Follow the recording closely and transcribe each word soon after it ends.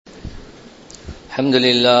الحمد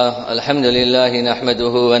لله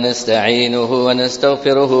نحمده ونستعينه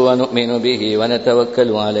ونستغفره ونؤمن به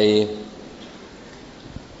ونتوكل عليه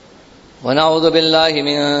ونعوذ بالله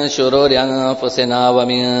من شرور أنفسنا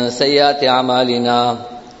ومن سيئات أعمالنا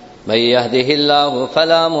من يهده الله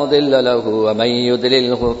فلا مضل له ومن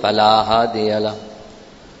يضلله فلا هادي له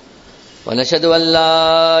ونشهد أن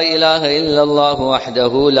لا إله إلا الله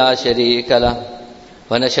وحده لا شريك له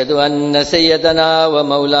ونشهد أن سيدنا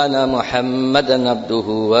ومولانا محمدا عبده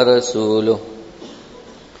ورسوله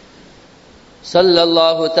صلى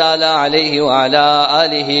الله تعالى عليه وعلى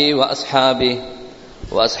آله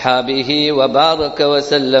وأصحابه وبارك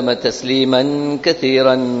وسلم تسليما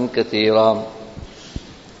كثيرا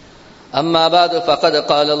أما بعد فقد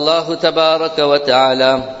قال الله تبارك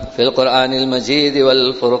وتعالى في القرآن المجيد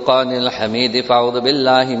والفرقان الحميد فأعوذ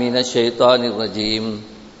بالله من الشيطان الرجيم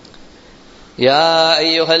يا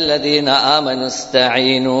أيها الذين آمنوا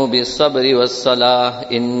استعينوا بالصبر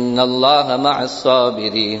والصلاة إن الله مع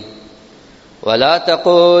الصابرين ولا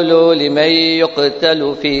تقولوا لمن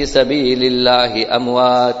يقتل في سبيل الله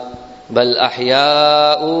أموات بل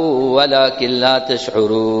أحياء ولكن لا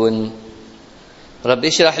تشعرون رب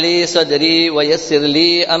اشرح لي صدري ويسر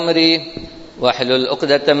لي أمري واحلل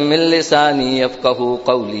عقدة من لساني يفقهوا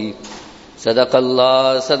قولي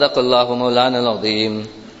صدق الله مولانا العظيم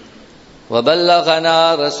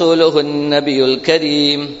وبلغنا رسوله النبي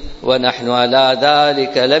الكريم ونحن على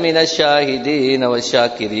ذلك لمن الشاهدين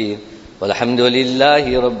والشاكرين والحمد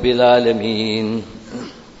لله رب العالمين.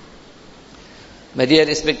 My dear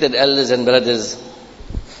respected elders and brothers,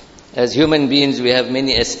 as human beings we have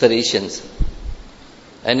many aspirations,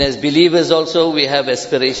 and as believers also we have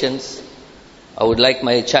aspirations. I would like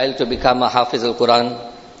my child to become a Hafiz al-Quran.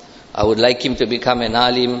 I would like him to become an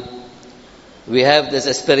alim. We have this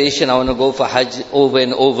aspiration, I want to go for Hajj over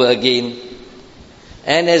and over again.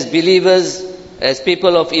 And as believers, as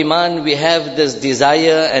people of Iman, we have this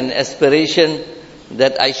desire and aspiration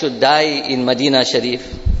that I should die in Medina Sharif.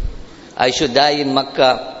 I should die in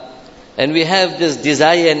Makkah. And we have this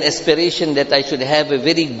desire and aspiration that I should have a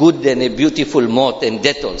very good and a beautiful maut and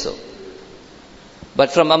death also.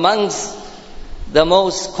 But from amongst the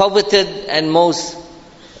most coveted and most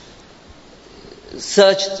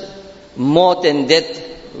searched maut and death,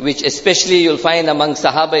 which especially you'll find among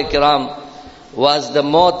Sahaba Kiram, was the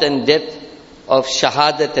maut and death of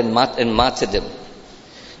Shahadat and martyrdom.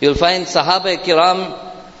 You'll find Sahaba Kiram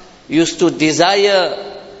used to desire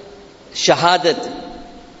Shahadat.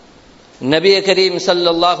 Nabi Kareem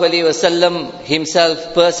sallallahu alayhi wasallam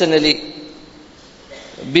himself personally,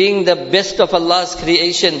 being the best of Allah's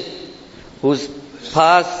creation, whose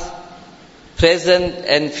past, present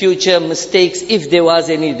and future mistakes, if there was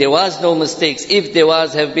any, there was no mistakes, if there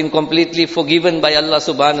was, have been completely forgiven by Allah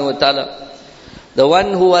subhanahu wa ta'ala. The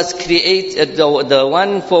one who was created, the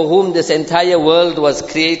one for whom this entire world was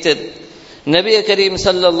created. Nabi Kareem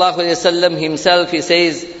sallallahu alayhi wasallam himself, he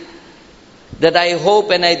says that I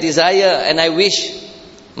hope and I desire and I wish,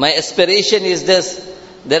 my aspiration is this,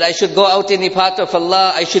 that I should go out in the path of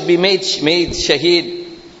Allah, I should be made Shaheed.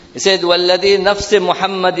 He said, وَالَّذِي نَفْسِ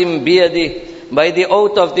مُحَمَّدٍ بِيَدِهِ, by the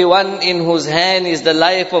oath of the one in whose hand is the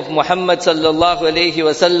life of Muhammad sallallahu alayhi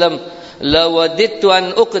wasallam, لَوَدِدْتُ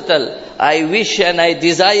أَنْ أُقْتَلْ, I wish and I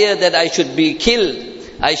desire that I should be killed,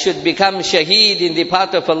 I should become Shaheed in the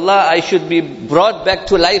path of Allah, I should be brought back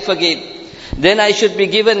to life again. Then I should be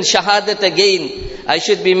given Shahadat again, I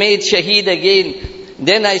should be made Shaheed again.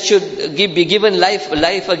 Then I should be given life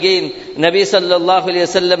again. Nabi sallallahu alayhi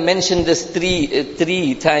wasallam mentioned this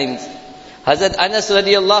three times. Hazrat Anas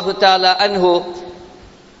radiallahu ta'ala anhu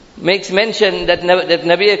makes mention that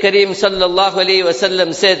Nabi Kareem sallallahu alayhi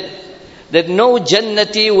wasallam said that no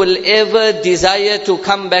Jannati will ever desire to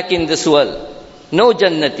come back in this world. No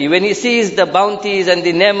Jannati. When he sees the bounties and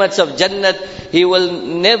the ni'mats of Jannat, he will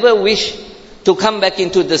never wish to come back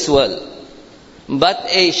into this world. But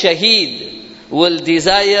a Shaheed will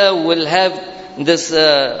desire, will have this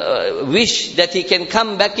wish that he can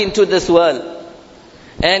come back into this world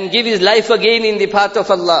and give his life again in the path of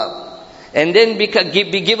Allah, and then be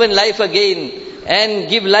given life again and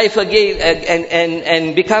give life again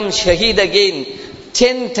and become Shaheed again.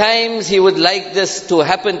 10 times he would like this to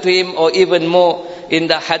happen to him, or even more. In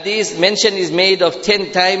the hadith, mention is made of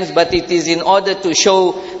 10 times, but it is in order to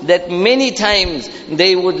show that many times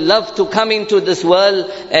they would love to come into this world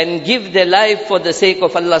and give their life for the sake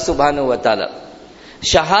of Allah subhanahu wa ta'ala.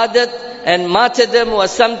 Shahadat and martyrdom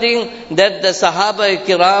was something that the Sahaba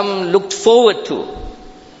Kiram looked forward to.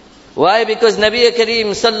 Why? Because Nabi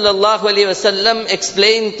Kareem sallallahu alayhi wasallam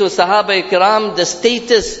explained to Sahaba Kiram the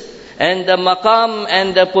status and the maqam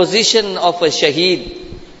and the position of a shaheed.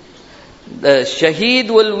 The Shaheed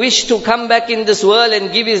will wish to come back in this world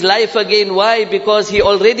and give his life again. Why? Because he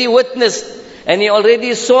already witnessed and he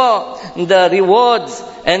already saw the rewards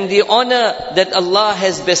and the honor that Allah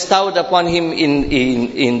has bestowed upon him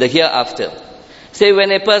in the hereafter. Say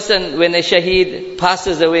when a Shaheed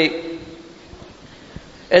passes away,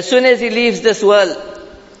 as soon as he leaves this world,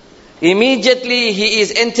 immediately he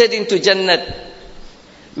is entered into Jannat.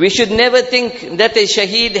 We should never think that a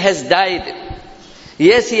Shaheed has died.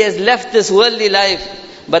 Yes, he has left this worldly life,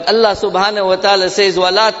 but Allah subhanahu wa ta'ala says,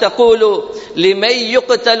 وَلَا تَقُولُوا لِمَنْ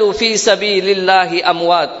يُقْتَلُ فِي سَبِيلِ اللَّهِ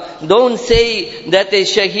أَمْوَاتٍ. Don't say that a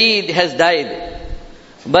Shaheed has died.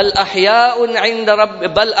 بَلْ أَحْيَاءٌ عِنْدَ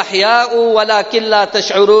رَبِّ بَلْ أَحْيَاءٌ وَلَكِنْ لَا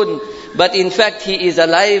تَشْعُرُونَ. But in fact he is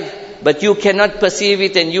alive, but you cannot perceive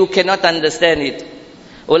it and you cannot understand it.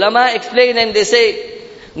 Ulama explain and they say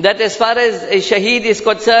that as far as a Shaheed is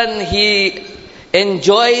concerned, he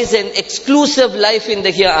enjoys an exclusive life in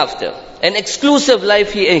the hereafter. An exclusive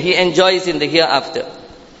life he enjoys in the hereafter.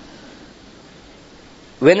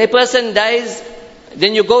 When a person dies,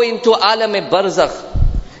 then you go into alam-e-barzakh.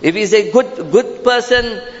 If he's a good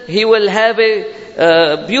person, he will have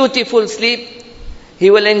a beautiful sleep. He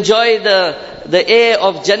will enjoy the air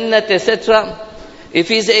of Jannat, etc. If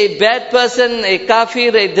he's a bad person, a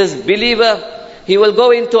kafir, a disbeliever, he will go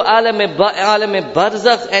into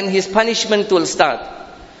alam-e-barzakh and his punishment will start.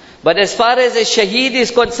 But as far as a Shaheed is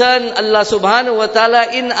concerned, Allah subhanahu wa ta'ala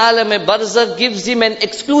in alam-e-barzakh gives him an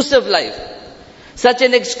exclusive life. Such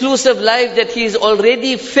an exclusive life that he is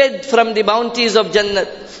already fed from the bounties of Jannat.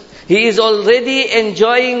 He is already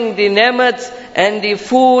enjoying the ni'mats and the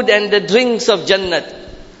food and the drinks of Jannat.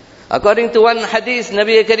 According to one hadith,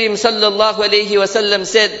 Nabi Kareem sallallahu alayhi wa sallam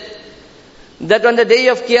said that on the day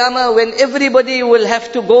of Qiyamah, when everybody will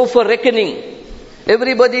have to go for reckoning,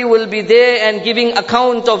 everybody will be there and giving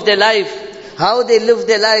account of their life, how they live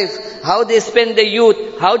their life, how they spend their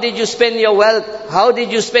youth, how did you spend your wealth, how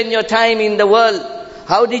did you spend your time in the world,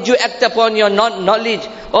 how did you act upon your knowledge.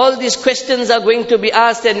 All these questions are going to be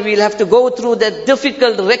asked and we'll have to go through that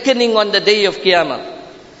difficult reckoning on the day of Qiyamah.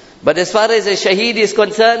 But as far as a Shaheed is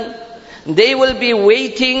concerned, they will be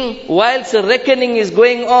waiting whilst the reckoning is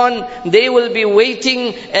going on. They will be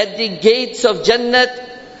waiting at the gates of Jannat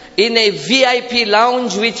in a VIP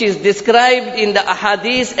lounge which is described in the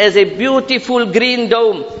ahadith as a beautiful green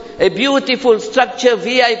dome, a beautiful structure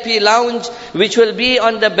VIP lounge which will be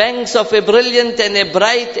on the banks of a brilliant and a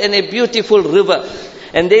bright and a beautiful river.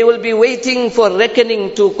 And they will be waiting for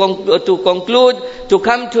reckoning to conclude, to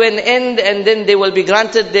come to an end, and then they will be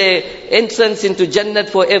granted their entrance into Jannat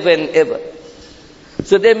forever and ever.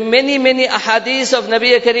 So there are many ahadith of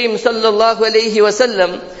Nabi Kareem sallallahu alayhi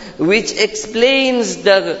wasallam which explains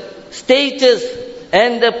the status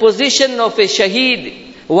and the position of a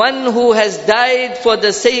Shaheed, one who has died for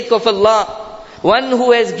the sake of Allah, one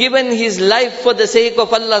who has given his life for the sake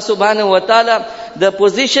of Allah subhanahu wa ta'ala. The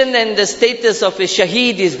position and the status of a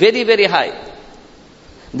Shaheed is very high.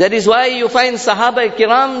 That is why you find Sahaba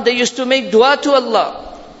Kiram, they used to make dua to Allah.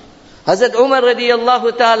 Hazrat Umar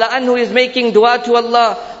radiyallahu ta'ala anhu is making dua to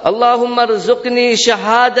Allah. Allahumma rzuqni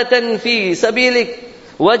shahadatan fi sabilik,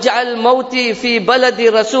 waj'al mawti fi baladi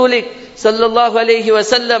rasulik, sallallahu alayhi wa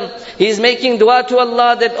sallam. He is making dua to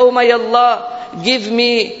Allah that, oh my Allah, give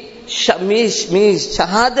me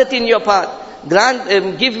shahadat in your path.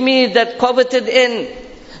 Give me that coveted end.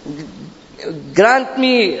 Grant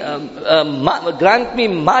me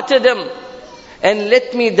martyrdom, and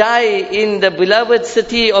let me die in the beloved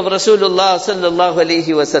city of Rasulullah sallallahu alaihi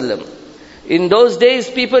wasallam. In those days,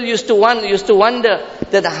 people used to wonder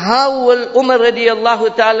that how will Umar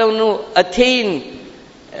radiyallahu ta'ala attain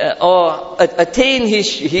his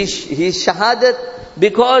shahadat,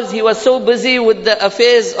 because he was so busy with the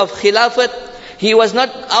affairs of Khilafat. He was not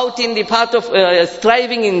out in the path of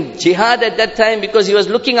striving in jihad at that time, because he was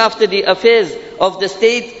looking after the affairs of the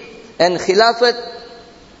state and Khilafat.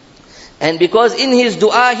 And because in his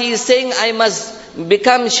dua he is saying, I must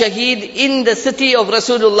become Shaheed in the city of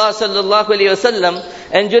Rasulullah sallallahu alaihi wasallam.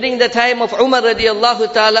 And during the time of Umar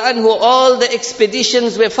radiyallahu ta'ala anhu, all the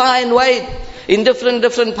expeditions were far and wide in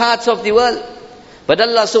different parts of the world. But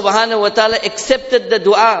Allah subhanahu wa ta'ala accepted the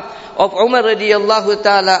dua of Umar radiyallahu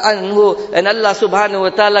ta'ala anhu, and Allah subhanahu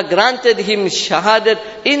wa ta'ala granted him shahadat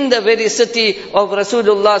in the very city of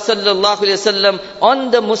Rasulullah sallallahu alaihi wasallam,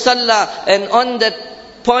 on the musalla and on that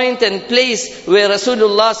point and place where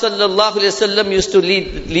Rasulullah sallallahu alaihi wasallam used to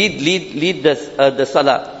lead the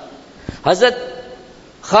salah. Hazrat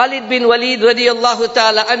Khalid bin Walid radiyallahu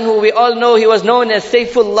ta'ala anhu, we all know he was known as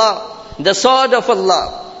Sayfullah, the sword of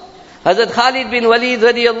Allah. Hazrat Khalid bin Walid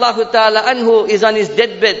radiyallahu ta'ala anhu is on his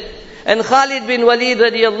deathbed, And Khalid bin Walid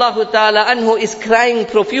radiallahu ta'ala anhu is crying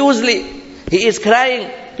profusely. He is crying.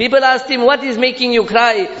 People asked him, what is making you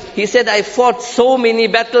cry? He said, I fought so many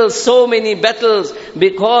battles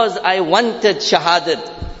because I wanted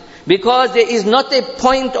shahadat. Because there is not a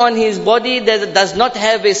point on his body that does not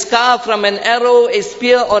have a scar from an arrow, a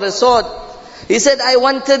spear or a sword. He said, I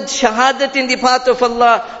wanted shahadat in the path of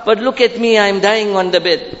Allah, but look at me, I am dying on the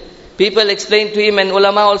bed. People explained to him, and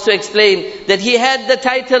ulama also explained, that he had the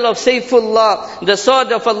title of Sayfullah, the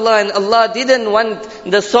sword of Allah, and Allah didn't want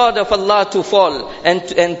the sword of Allah to fall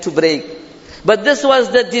and to break. But this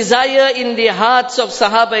was the desire in the hearts of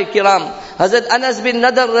Sahaba Kiram. Hazrat Anas bin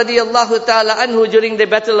Nadar radiallahu ta'ala anhu during the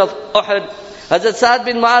battle of Uhud, Hazrat Sa'ad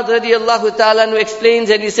bin Mu'adh radiallahu ta'ala anhu explains,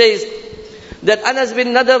 and he says that Anas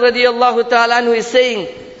bin Nadar radiallahu ta'ala anhu is saying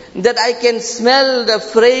that I can smell the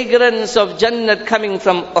fragrance of Jannat coming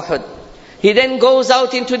from Uhud. He then goes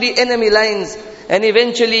out into the enemy lines, and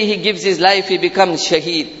eventually he gives his life, he becomes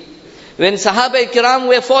Shaheed. When Sahaba Kiram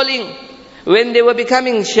were falling, when they were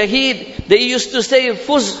becoming Shaheed, they used to say,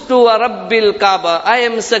 Fuztu wa Rabbil Kaaba, I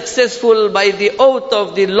am successful by the oath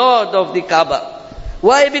of the Lord of the Kaaba.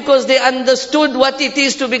 Why? Because they understood what it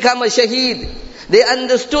is to become a Shaheed. They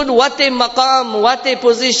understood what a maqam, what a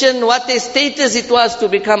position, what a status it was to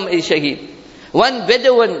become a Shaheed. One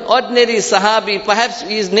Bedouin, ordinary Sahabi, perhaps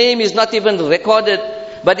his name is not even recorded,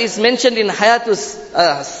 but it's mentioned in Hayatus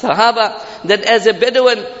Sahaba that as a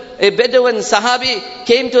Bedouin Sahabi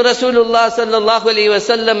came to Rasulullah sallallahu alaihi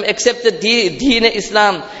wasallam, accepted Deen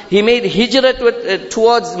Islam. He made hijrat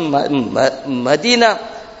towards Medina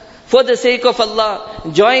for the sake of Allah,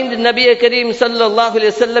 joined Nabi Kareem sallallahu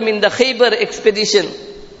alaihi wasallam in the Khaybar expedition.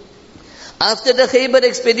 After the Khaybar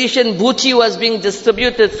expedition, booty was being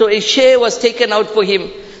distributed, so a share was taken out for him.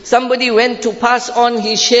 Somebody went to pass on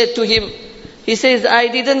his share to him. He says, I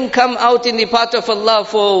didn't come out in the path of Allah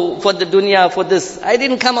for the dunya, for this. I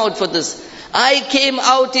didn't come out for this. I came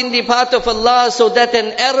out in the path of Allah so that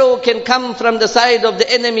an arrow can come from the side of the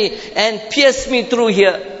enemy and pierce me through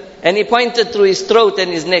here. And he pointed through his throat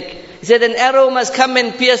and his neck. He said, an arrow must come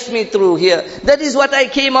and pierce me through here. That is what I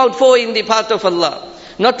came out for in the path of Allah.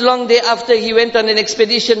 Not long thereafter, he went on an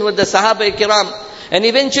expedition with the Sahaba Kiram. And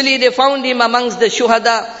eventually they found him amongst the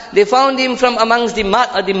Shuhada. They found him from amongst the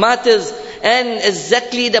martyrs. And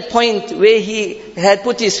exactly the point where he had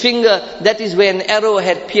put his finger, that is where an arrow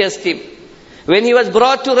had pierced him. When he was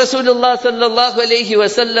brought to Rasulullah sallallahu alayhi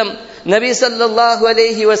wasallam, Nabi sallallahu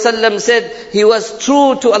alayhi wasallam said, he was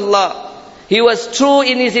true to Allah. He was true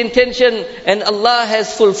in his intention, and Allah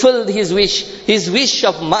has fulfilled his wish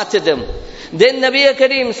of martyrdom. Then Nabi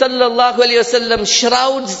Kareem sallallahu alayhi wasallam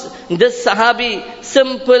shrouds this Sahabi,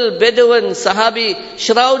 simple Bedouin Sahabi,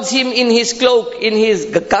 shrouds him in his cloak, in his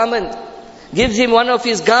garment, gives him one of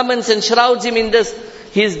his garments and shrouds him in this.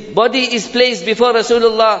 His body is placed before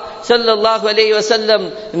Rasulullah sallallahu alayhi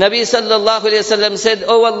wasallam. Nabi sallallahu alayhi wasallam said,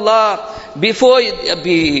 Oh Allah, before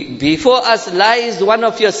us lies one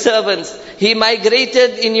of your servants. He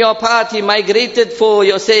migrated in your path, he migrated for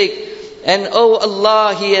your sake. And oh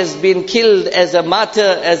Allah, he has been killed as a martyr,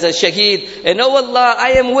 as a Shaheed. And oh Allah,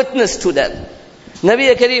 I am witness to that.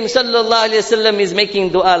 Nabi Kareem sallallahu alayhi wasallam is making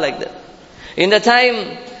dua like that. In the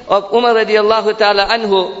time of Umar radiallahu ta'ala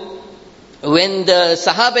anhu, when the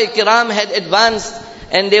Sahaba Kiram had advanced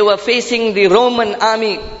and they were facing the Roman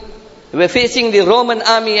army, and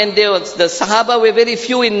the Sahaba were very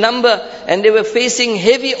few in number, and they were facing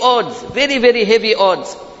heavy odds, very, very heavy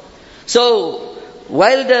odds. So,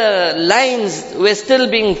 while the lines were still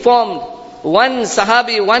being formed, one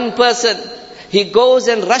Sahabi, one person, he goes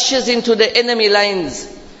and rushes into the enemy lines.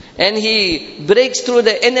 And he breaks through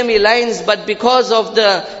the enemy lines, but because of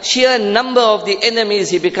the sheer number of the enemies,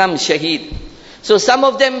 he becomes Shaheed. So some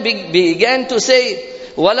of them began to say,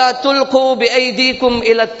 وَلَا تُلْقُوا بِأَيْدِيكُمْ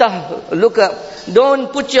إِلَى التَّهْلُكَةِ.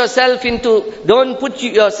 Don't put yourself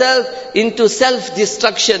into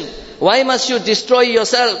self-destruction. Why must you destroy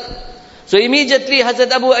yourself? So immediately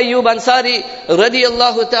Hazrat Abu Ayyub Ansari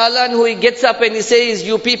radiyallahu ta'ala anhu, he gets up and he says,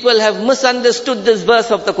 you people have misunderstood this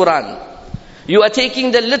verse of the Quran. You are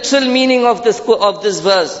taking the literal meaning of this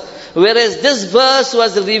verse. Whereas this verse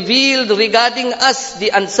was revealed regarding us,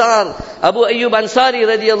 the Ansar. Abu Ayyub Ansari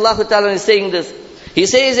radiyallahu ta'ala is saying this. He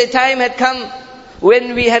says a time had come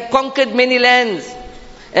when we had conquered many lands.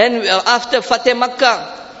 And after Fateh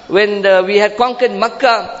Makkah, when we had conquered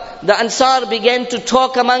Makkah, the Ansar began to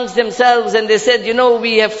talk amongst themselves, and they said,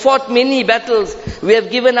 we have fought many battles. We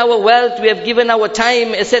have given our wealth, we have given our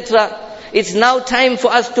time, etc. It's now time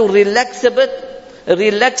for us to relax a bit, and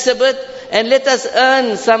let us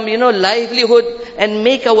earn some, livelihood and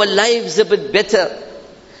make our lives a bit better.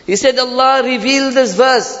 He said, Allah revealed this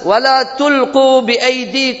verse, وَلَا تُلْقُوا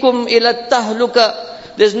بِأَيْدِيكُمْ إِلَى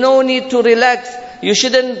التَّهْلُكَ. There's no need to relax. You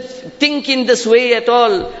shouldn't think in this way at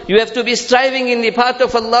all. You have to be striving in the path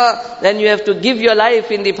of Allah, and you have to give your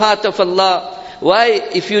life in the path of Allah. Why?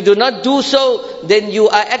 If you do not do so, then you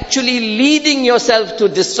are actually leading yourself to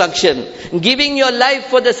destruction. Giving your life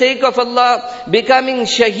for the sake of Allah, becoming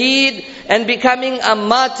Shaheed and becoming a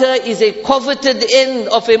martyr is a coveted end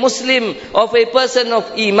of a Muslim, of a person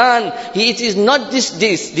of Iman. It is not this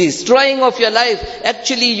destroying of your life.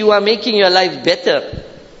 Actually, you are making your life better.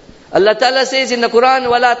 Allah Ta'ala says in the Quran,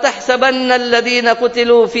 وَلَا تَحْسَبَنَّ الَّذِينَ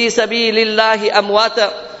قُتِلُوا فِي سَبِيلِ اللَّهِ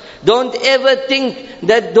أَمْوَاتًا. Don't ever think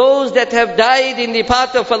that those that have died in the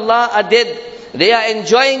path of Allah are dead. They are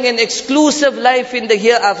enjoying an exclusive life in the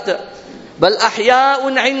hereafter. بَلْ أَحْيَاءٌ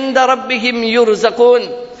عِنْدَ رَبِّهِمْ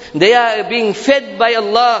يُرْزَقُونَ. They are being fed by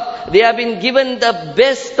Allah. They are being given the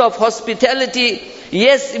best of hospitality.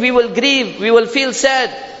 Yes, we will grieve, we will feel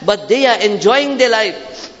sad, but they are enjoying their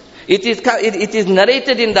life. It is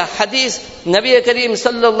narrated in the hadith, Nabi Kareem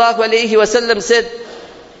sallallahu alayhi wasallam said,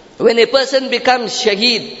 when a person becomes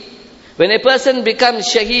Shaheed,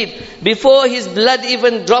 before his blood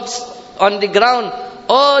even drops on the ground,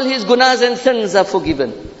 all his gunas and sins are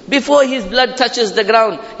forgiven. Before his blood touches the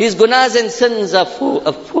ground, his gunas and sins are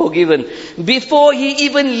forgiven. Before he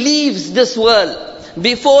even leaves this world,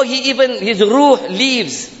 before his ruh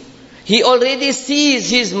leaves, he already sees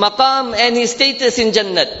his maqam and his status in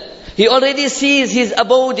Jannat. He already sees his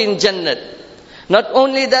abode in Jannat. Not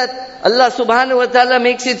only that, Allah subhanahu wa ta'ala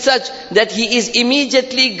makes it such that he is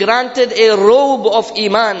immediately granted a robe of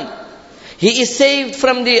Iman. He is saved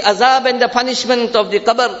from the azab and the punishment of the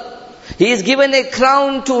qabr. He is given a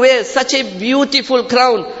crown to wear, such a beautiful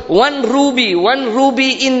crown. One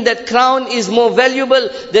ruby in that crown is more valuable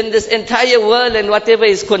than this entire world and whatever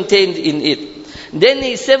is contained in it.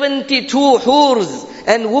 Then 72 hurs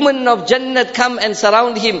and women of Jannat come and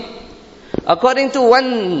surround him. According to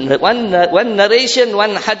one narration,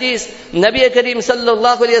 one hadith, Nabi Kareem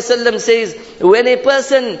sallallahu alayhi wasallam says, when a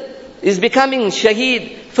person is becoming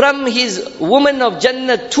Shaheed, from his women of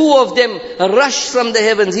Jannah, 2 of them rush from the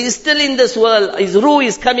heavens. He is still in this world. His ruh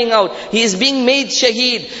is coming out. He is being made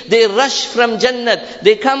Shaheed. They rush from Jannah.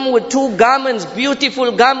 They come with 2 garments,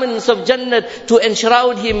 beautiful garments of Jannah to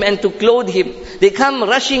enshroud him and to clothe him. They come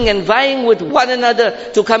rushing and vying with one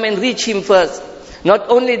another to come and reach him first.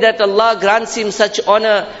 Not only that, Allah grants him such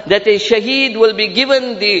honor that a Shaheed will be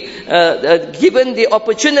given the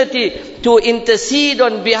opportunity to intercede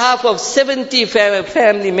on behalf of 70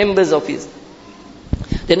 family members of his.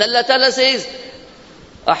 Then Allah Ta'ala says,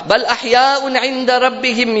 بَلْ أَحْيَاءٌ عِنْدَ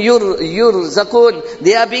رَبِّهِمْ يُرْزَقُونَ.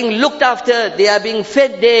 They are being looked after, they are being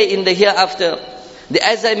fed there in the hereafter.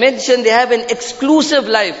 As I mentioned, they have an exclusive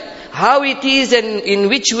life. How it is and in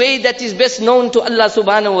which way, that is best known to Allah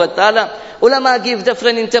subhanahu wa ta'ala. Ulama give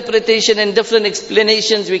different interpretation and different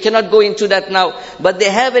explanations. We cannot go into that now. But they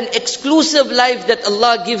have an exclusive life that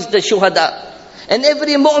Allah gives the shuhada. And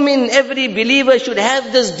every mu'min, every believer should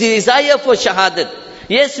have this desire for shahadat.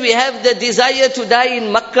 Yes, we have the desire to die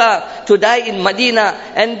in Makkah, to die in Medina.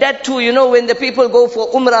 And that too, when the people go for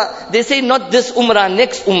Umrah, they say not this Umrah,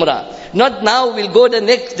 next Umrah. Not now, we'll go the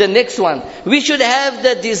next one. We should have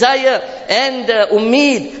the desire and the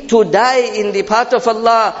ummeed to die in the path of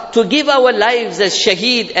Allah, to give our lives as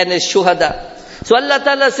Shaheed and as Shuhada. So Allah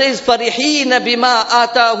Ta'ala says, فَرِحِينَ بِمَا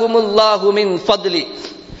آتَاهُمُ اللَّهُ مِنْ فَضْلِ.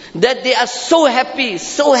 That they are so happy.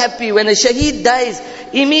 When a Shaheed dies,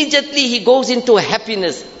 immediately he goes into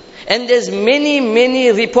happiness. And there's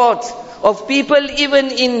many reports of people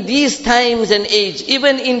even in these times and age,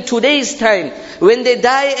 even in today's time, when they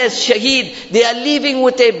die as Shaheed, they are leaving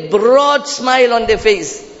with a broad smile on their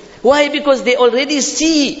face. Why? Because they already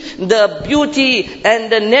see the beauty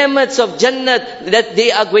and the ni'mats of Jannat that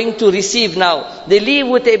they are going to receive now. They leave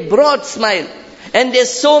with a broad smile. And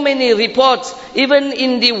there's so many reports, even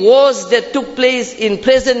in the wars that took place in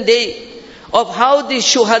present day, of how the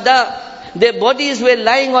shuhada, their bodies were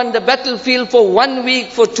lying on the battlefield for 1 week,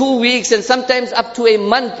 for 2 weeks, and sometimes up to a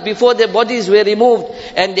month before their bodies were removed,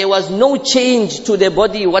 and there was no change to their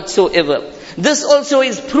body whatsoever. This also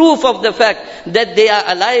is proof of the fact that they are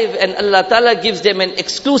alive, and Allah Ta'ala gives them an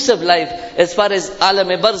exclusive life as far as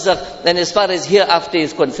Alam-e-Barzakh and as far as hereafter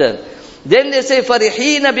is concerned. Then they say,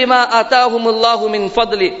 فَرِحِينَ بِمَا آتَاهُمُ اللَّهُ مِنْ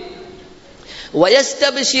فَضْلِ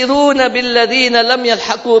وَيَسْتَبْشِرُونَ بِالَّذِينَ لَمْ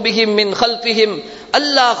يَلْحَقُوا بِهِمْ مِنْ خَلْفِهِمْ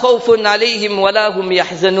أَلَّا خَوْفٌ عَلَيْهِمْ وَلَا هُمْ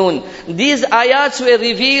يَحْزَنُونَ. These ayats were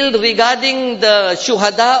revealed regarding the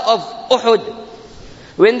shuhada of Uhud,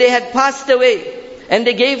 when they had passed away and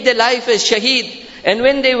they gave their life as Shaheed. And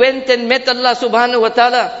when they went and met Allah subhanahu wa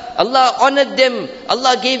ta'ala, Allah honored them.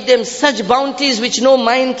 Allah gave them such bounties which no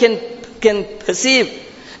mind can perceive.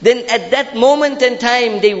 Then at that moment in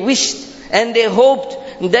time, they wished and they hoped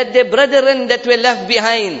that their brethren that were left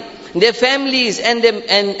behind, their families and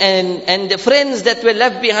the friends that were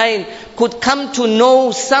left behind could come to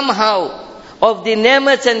know somehow of the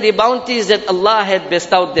ni'mats and the bounties that Allah had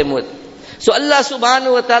bestowed them with. So Allah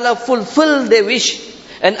subhanahu wa ta'ala fulfilled their wish.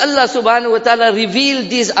 And Allah subhanahu wa ta'ala revealed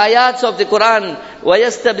these ayats of the Quran.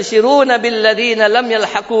 وَيَسْتَبْشِرُونَ بِالَّذِينَ لَمْ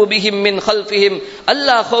يَلْحَقُوا بِهِمْ مِنْ خَلْفِهِمْ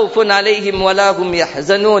أَلَّا خَوْفٌ عَلَيْهِمْ وَلَا هُمْ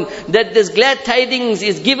يَحْزَنُونَ. That this glad tidings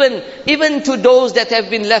is given even to those that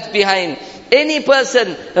have been left behind. Any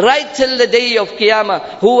person, right till the day of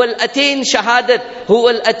Qiyamah, who will attain shahadat, who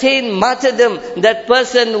will attain martyrdom, that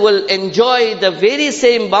person will enjoy the very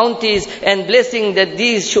same bounties and blessing that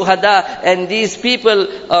these shuhada and these people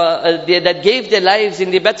that gave their lives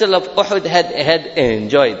in the battle of Uhud had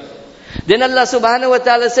enjoyed. Then Allah subhanahu wa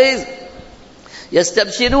ta'ala says,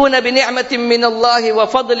 يستبشرون بنعمة من الله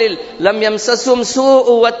وفضل لم يمسسهم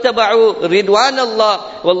سوء واتبعوا رضوان الله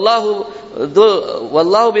والله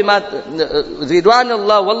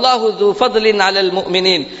ذو فضل على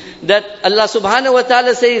المؤمنين. That Allah subhanahu wa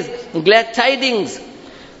ta'ala says, glad tidings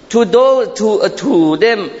to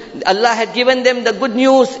them. Allah had given them the good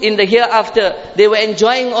news in the hereafter. They were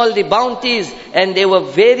enjoying all the bounties and they were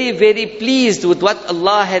very, very pleased with what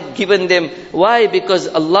Allah had given them. Why? Because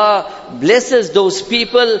Allah blesses those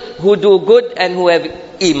people who do good and who have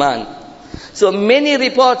iman. So many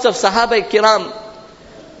reports of Sahaba Kiram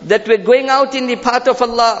that were going out in the path of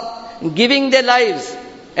Allah, giving their lives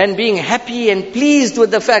and being happy and pleased with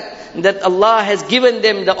the fact that Allah has given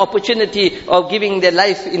them the opportunity of giving their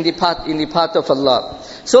life in the path of Allah.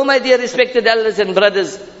 So my dear respected elders and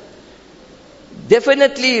brothers,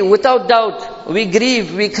 definitely, without doubt, we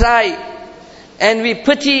grieve, we cry, and we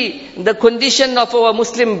pity the condition of our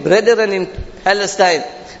Muslim brethren in Palestine,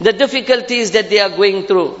 the difficulties that they are going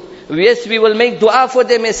through. Yes, we will make dua for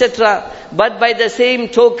them, etc. But by the same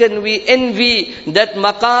token, we envy that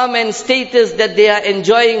maqam and status that they are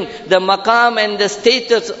enjoying, the maqam and the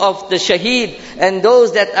status of the Shaheed and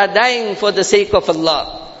those that are dying for the sake of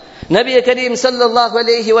Allah. Nabi Kareem sallallahu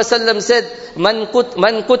alayhi wa sallam said, Man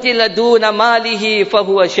qutila duna malihi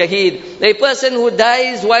fahuwa shaheed. A person who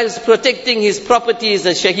dies whilst protecting his property is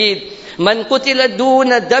a shaheed. Man qutila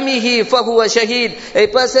duna damihi fahuwa shaheed. A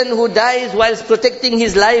person who dies whilst protecting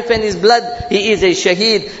his life and his blood, he is a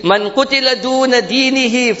shaheed. Man qutila duna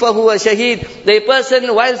dinihi fahuwa shaheed. A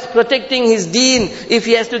person whilst protecting his deen, if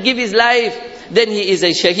he has to give his life, then he is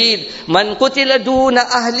a shaheed. Man qutila duna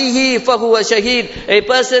ahlihi fahuwa shaheed. A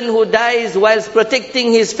person who dies whilst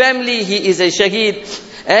protecting his family, he is a shaheed.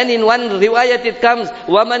 And in one riwayat it comes,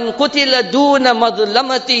 وَمَنْ قُتِلَ دُونَ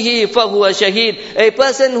مَظْلَمَتِهِ فَهُوَ شَهِيد. A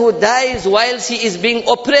person who dies whilst he is being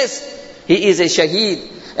oppressed, he is a shaheed.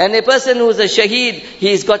 And a person who is a shaheed,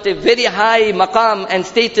 he's got a very high maqam and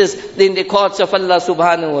status in the courts of Allah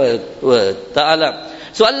subhanahu wa ta'ala.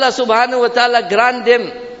 So Allah subhanahu wa ta'ala grant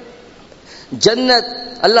them Jannat.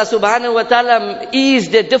 Allah subhanahu wa ta'ala ease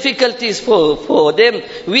the difficulties for them.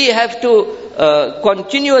 We have to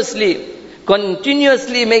continuously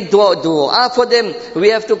make dua for them. We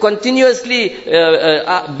have to continuously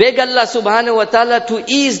beg Allah subhanahu wa ta'ala to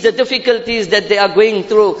ease the difficulties that they are going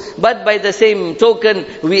through. But by the same token,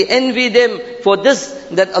 we envy them for this,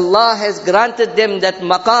 that Allah has granted them that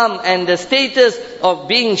maqam and the status of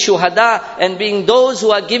being shuhada and being those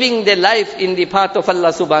who are giving their life in the path of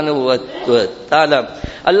Allah subhanahu wa ta'ala.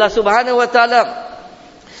 Allah subhanahu wa ta'ala,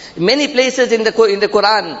 many places in the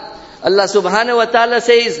Quran, Allah subhanahu wa ta'ala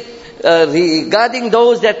says, regarding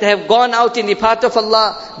those that have gone out in the path of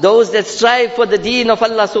Allah, those that strive for the deen of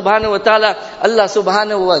Allah subhanahu wa ta'ala, Allah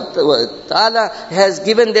subhanahu wa ta'ala has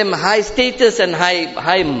given them high status and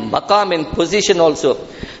high maqam and position also.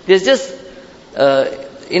 There's just,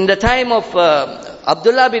 in the time of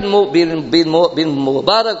Abdullah bin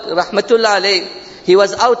Mubarak rahmatullah alayh, he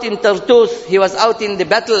was out in Tartus, he was out in the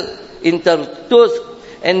battle in Tartus,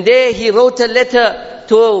 and there he wrote a letter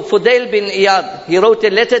to Fudail bin Iyad. He wrote a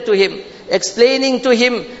letter to him, explaining to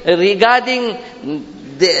him regarding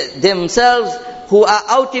themselves who are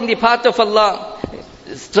out in the path of Allah,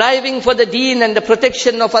 striving for the deen and the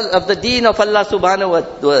protection of the deen of Allah subhanahu wa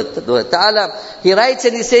ta'ala. He writes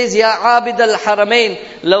and he says, Ya abid al-haramain,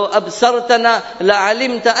 law absartana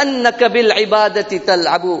la'alimta annaka bil-ibadati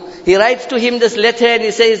tal'abu. He writes to him this letter and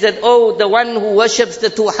he says that, oh, the one who worships the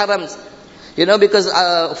two harams, Because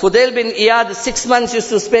Fudail bin Iyad 6 months used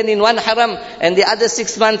to spend in one haram and the other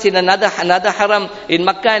 6 months in another haram in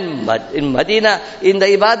Makkah and in Medina in the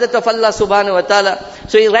ibadat of Allah subhanahu wa ta'ala.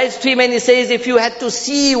 So he writes to him and he says, if you had to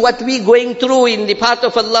see what we going through in the path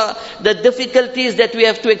of Allah, the difficulties that we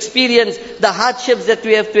have to experience, the hardships that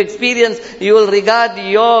we have to experience, you will regard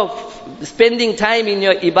your spending time in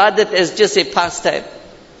your ibadat as just a pastime.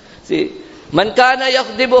 See, Man kana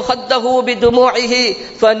yakhdibu khaddahu bidumu'ihi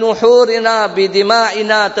fanuhurina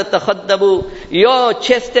bidima'ina tatakhaddabu. Your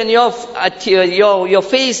chest and your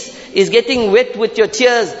face is getting wet with your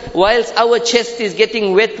tears, whilst our chest is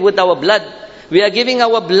getting wet with our blood. We are giving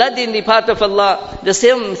our blood in the path of Allah. The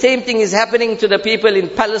same thing is happening to the people in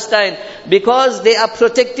Palestine. Because they are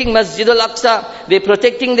protecting Masjid al-Aqsa, they're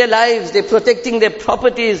protecting their lives, they're protecting their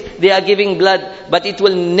properties, they are giving blood. But it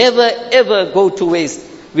will never ever go to waste.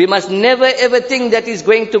 We must never ever think that is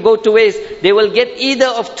going to go to waste. They will get either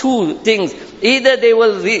of two things. Either they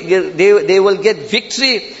will get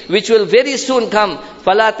victory, which will very soon come.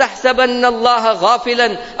 فَلَا تَحْسَبَنَّ اللَّهَ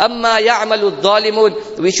غَافِلًا أَمَّا يَعْمَلُ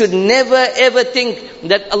الظَّالِمُونَ. We should never ever think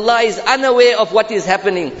that Allah is unaware of what is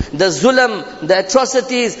happening. The zulam, the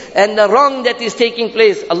atrocities and the wrong that is taking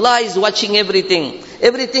place. Allah is watching everything.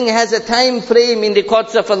 Everything has a time frame in the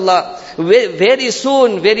courts of Allah. Very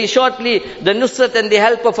soon, very shortly, the nusrat and the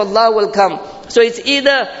help of Allah will come. So it's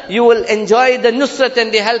either you will enjoy the nusrat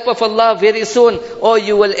and the help of Allah very soon, or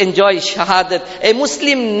you will enjoy shahadat. A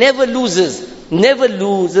Muslim never loses. Never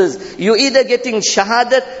loses. You're either getting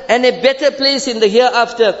shahadat and a better place in the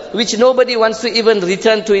hereafter, which nobody wants to even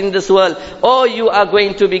return to in this world, or you are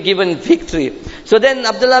going to be given victory. So then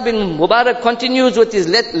Abdullah bin Mubarak continues with his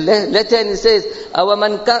letter and he says,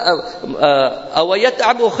 أَوَيَتْعَبُ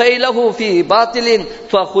خَيْلَهُ فِي بَاطِلٍ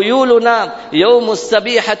فَخُيُولُنَا يَوْمُ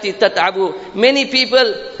السَّبِيحَةِ تَتْعَبُ. Many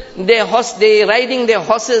people, they're riding their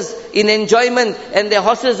horses in enjoyment, and their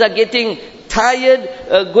horses are getting tired,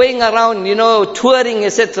 going around, touring,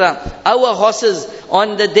 etc. Our horses,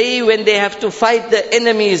 on the day when they have to fight the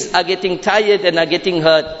enemies, are getting tired and are getting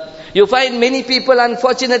hurt. You find many people,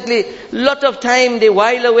 unfortunately, lot of time they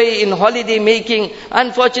while away in holiday making.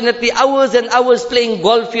 Unfortunately, hours and hours playing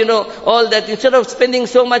golf, all that. Instead of spending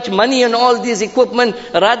so much money on all these equipment,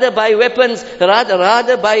 rather buy weapons,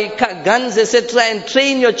 rather buy guns, etc. and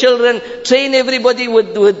train your children, train everybody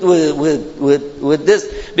with this.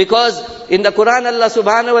 Because in the Quran, Allah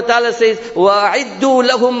subhanahu wa ta'ala says, وَأَعِدُّوا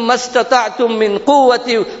لَهُمْ مَسْتَطَعْتُم مِّن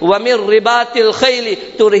قُوَّةٍ وَمِن رِبَاطِ الْخَيْلِ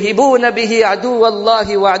تُرْهِبُونَ بِهِ عَدُوَّ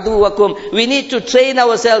اللَّهِ وَعَدُوَّكُمْ. We need to train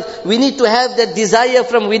ourselves. We need to have that desire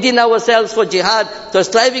from within ourselves for jihad, for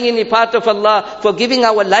striving in the path of Allah, for giving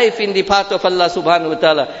our life in the path of Allah subhanahu wa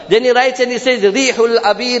ta'ala. Then he writes and he says, رِيحُ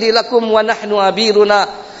الْأَبِيرِ لَكُمْ وَنَحْنُ أَبِيرُنَا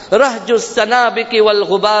Rahju sanabiki wal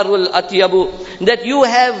ghubarul atyabu. That you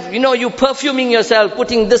have, you perfuming yourself,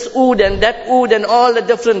 putting this oud and that oud and all the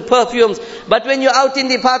different perfumes. But when you're out in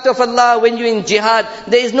the path of Allah, when you're in jihad,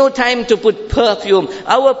 there is no time to put perfume.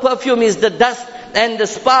 Our perfume is the dust and the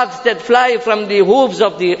sparks that fly from the hooves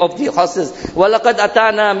of the horses. وَلَقَدْ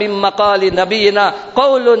أَتَانَا مِن مَقَالِ نَبِيِّنَا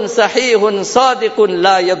قَوْلٌ صَحِيحٌ صَادِقٌ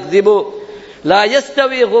لَا يَكْذِبُ لا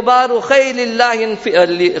يستوي غبار خيل الله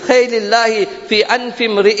في أنف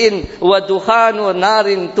امرئ ودخان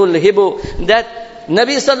نار تلهب. That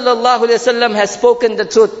Nabi sallallahu alayhi wasallam has spoken the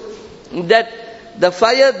truth, that the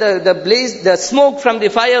fire, the blaze, the smoke from the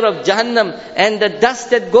fire of Jahannam and the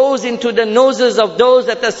dust that goes into the noses of those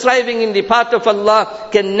that are striving in the path of Allah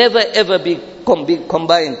can never ever be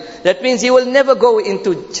combined. That means he will never go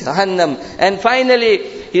into Jahannam. And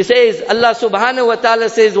finally, he says, Allah subhanahu wa ta'ala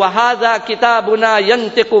says, وَهَذَا كِتَابُنَا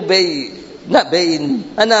يَنْتِقُ بَيْنَ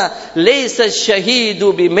أَنَا لَيْسَ الشَّهِيدُ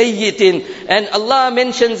بِمَيِّتٍ. And Allah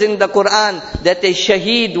mentions in the Quran that a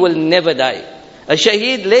shaheed will never die. A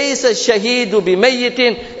shaheed, لَيْسَ الشَّهِيدُ بِمَيِّتٍ.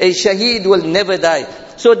 A shaheed will never die.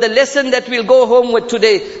 So the lesson that we'll go home with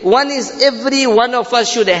today, one is every one of us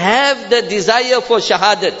should have the desire for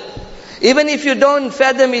shahadat. Even if you don't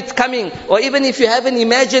fathom it's coming, or even if you haven't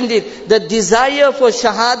imagined it, the desire for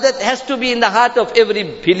shahadat has to be in the heart of every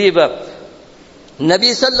believer.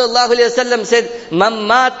 Nabi sallallahu alayhi wa sallam said, "Man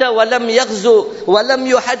mata wa lam yaghzu wa lam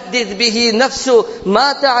yuhaddith bihi nafsu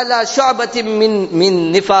mata ala shu'batin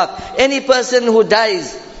min nifaq." Any person who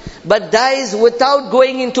dies, but dies without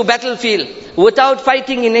going into battlefield, without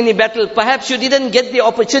fighting in any battle, perhaps you didn't get the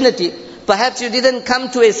opportunity, perhaps you didn't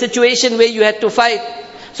come to a situation where you had to fight.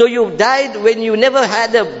 So you died when you never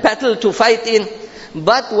had a battle to fight in.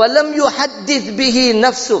 But walam yuhaddith bihi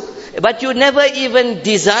nafsu. But you never even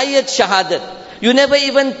desired shahadat. You never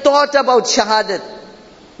even thought about shahadat.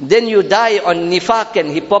 Then you die on nifaq and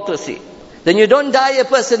hypocrisy. then you don't die a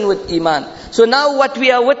person with iman. So now what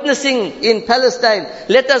we are witnessing in Palestine,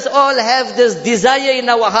 let us all have this desire in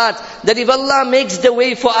our hearts that if Allah makes the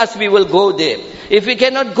way for us, we will go there. If we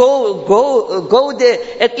cannot go there,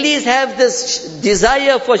 at least have this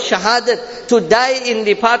desire for shahadat, to die in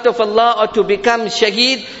the path of Allah or to become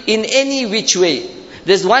shaheed in any which way.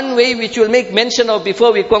 There's one way which we'll make mention of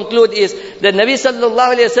before we conclude, is that Nabi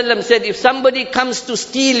sallallahu alayhi wa sallam said, if somebody comes to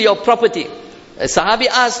steal your property, a Sahabi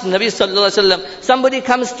asked Nabi sallallahu alayhi wa sallam, somebody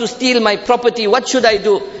comes to steal my property, what should I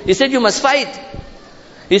do? He said, you must fight.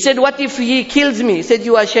 He said, what if he kills me? He said,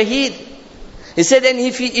 you are shaheed. He said, and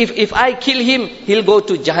if I kill him, he'll go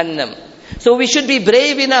to Jahannam. So we should be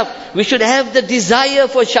brave enough. We should have the desire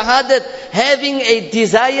for shahadat. Having a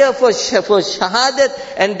desire for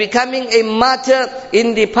shahadat and becoming a martyr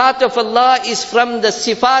in the path of Allah is from the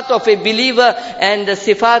sifat of a believer and the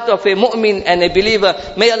sifat of a mu'min and a believer.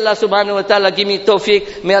 May Allah subhanahu wa ta'ala give me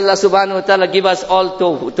tawfiq. May Allah subhanahu wa ta'ala give us all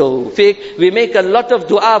tawfiq. We make a lot of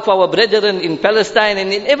dua for our brethren in Palestine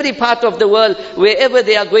and in every part of the world, wherever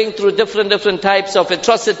they are going through different types of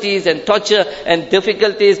atrocities and torture and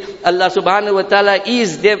difficulties. Allah subhanahu wa ta'ala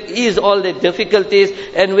ease all the difficulties,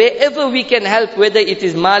 and wherever we can help, whether it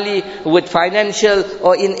is mali, with financial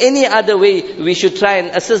or in any other way, we should try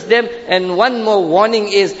and assist them. And one more warning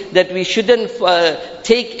is that we shouldn't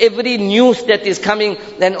take every news that is coming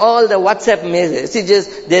and all the WhatsApp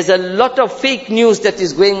messages. There's a lot of fake news that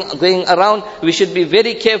is going around. We should be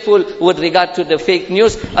very careful with regard to the fake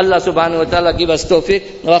news. Allah subhanahu wa ta'ala give us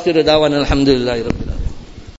tawfiq. Wa akhiru da'wana alhamdulillahi rabbil